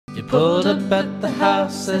You pulled up at the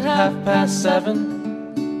house at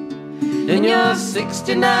 7:30 in your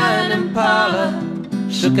 '69 Impala,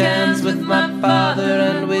 shook hands with my father,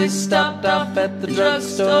 and we stopped off at the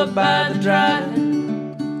drugstore by the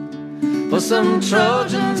drive-in for some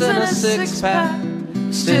Trojans and a six-pack.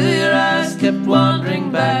 Still your eyes kept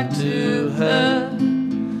wandering back to her.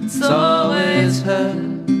 It's always her.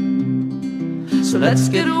 So let's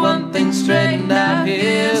get one thing straightened out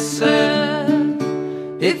here, sir.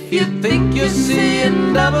 If you think you're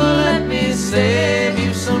seeing double, let me save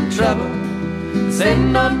you some trouble. Say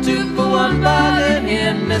no 2 for 1 bargain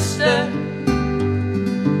here, mister.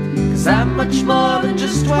 'Cause I'm much more than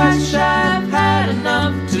just twice shy. I've had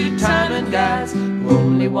enough two-timing guys who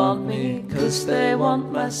only want me 'cause they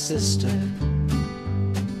want my sister.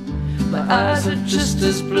 My eyes are just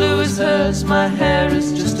as blue as hers, my hair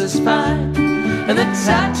is just as fine, and the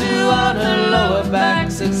tattoo on her lower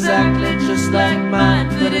back's exactly just like mine.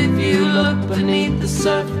 But if you look beneath the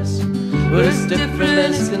surface, we're as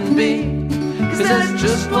different as can be. 'Cause there's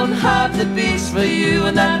just one heart that beats for you,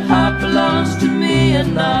 and that heart belongs to me and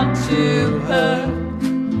not to her.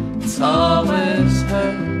 It's always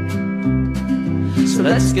her. So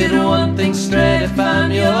let's get one thing straight, if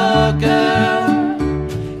I'm your girl.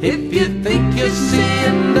 If you think you're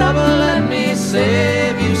seeing double, let me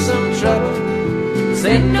save you some trouble.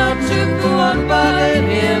 Say no 2 for 1 bargain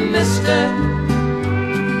here, mister.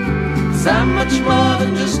 'Cause I'm much more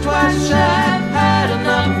than just twice shy. I've had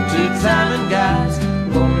enough two-timing guys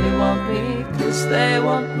who only want me 'cause they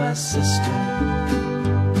want my sister.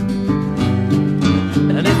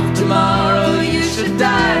 And if tomorrow you should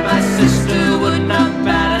die, my sister would not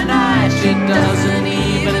bat an eye. She doesn't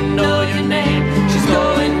even know your name, she's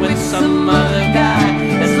going with some other guy.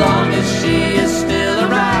 As long as she is still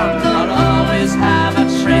around, I'll always have a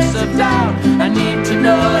trace of doubt. I need to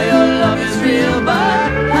know your love is real, but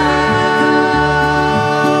how?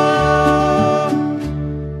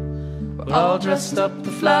 We're all dressed up,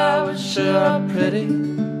 the flowers sure are pretty.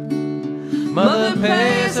 Mother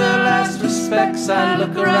pays her last respects. I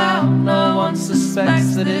look around, no one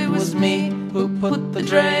suspects that it was me who put the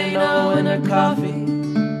Drano in her coffee.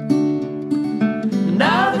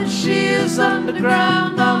 Now that she is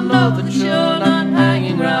underground, I'll know that you're not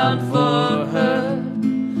hanging round for her.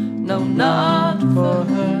 No, not for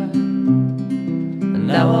her. And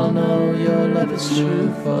now I'll know your love is true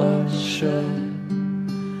for sure.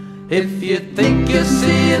 If you think you're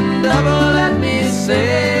seeing double, let me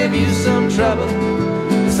save you some trouble.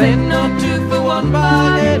 This ain't no 2 for 1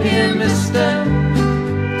 bargain here, mister.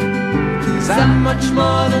 'Cause I'm much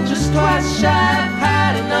more than just twice shy. I've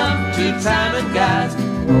had enough two-timing guys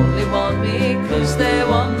who only want me 'cause they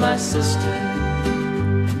want my sister.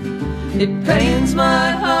 It pains my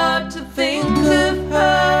heart to think of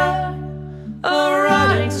her, a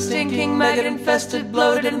rotting, stinking, maggot-infested,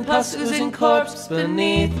 bloated and pus-oozing corpse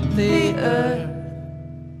beneath the earth.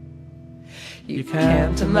 You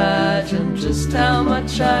can't imagine just how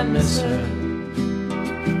much I miss her,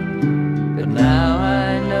 but now I